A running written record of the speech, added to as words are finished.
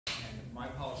my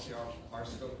policy, our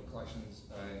scope of collections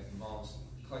involves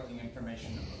collecting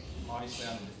information, obviously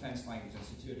on the Defense Language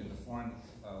Institute and the foreign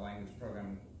language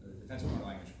program, the Defense Foreign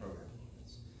Language Program.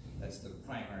 That's the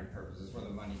primary purpose. That's where the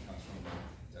money comes from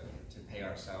to pay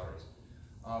our salaries.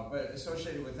 But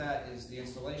associated with that is the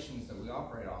installations that we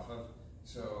operate off of.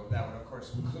 So that would, of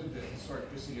course, include the historic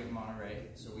city of Monterey.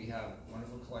 So we have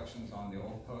wonderful collections on the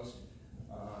old post,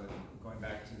 going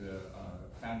back to the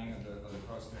founding of the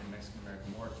post during the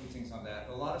Mexican-American War. A few things on that.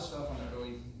 A lot of stuff on the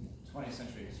early 20th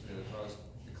century history of the post,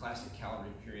 the classic cavalry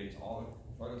periods, all the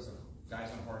photos of guys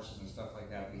on horses and stuff like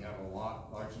that. We have a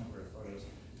large number of photos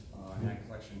in that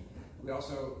collection. We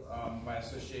also, by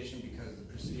association, because the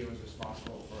Presidio is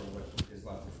responsible for what is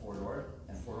left of Fort Ord,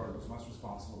 and Fort Ord was once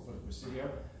responsible for the Presidio,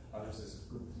 there's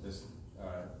this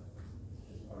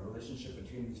relationship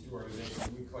between these two organizations.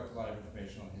 We collect a lot of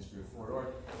information on the history of Fort Ord.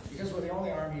 Because we're the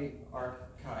only Army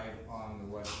archive on the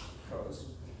West Coast,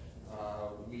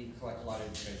 we collect a lot of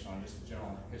information on just the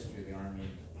general history of the Army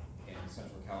in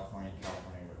Central California,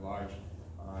 California writ large.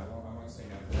 I won't say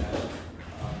no to that.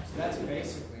 So that's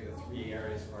basically the three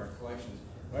areas of our collections.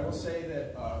 But I will say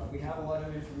that we have a lot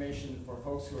of information for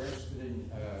folks who are interested in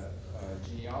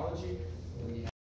genealogy. We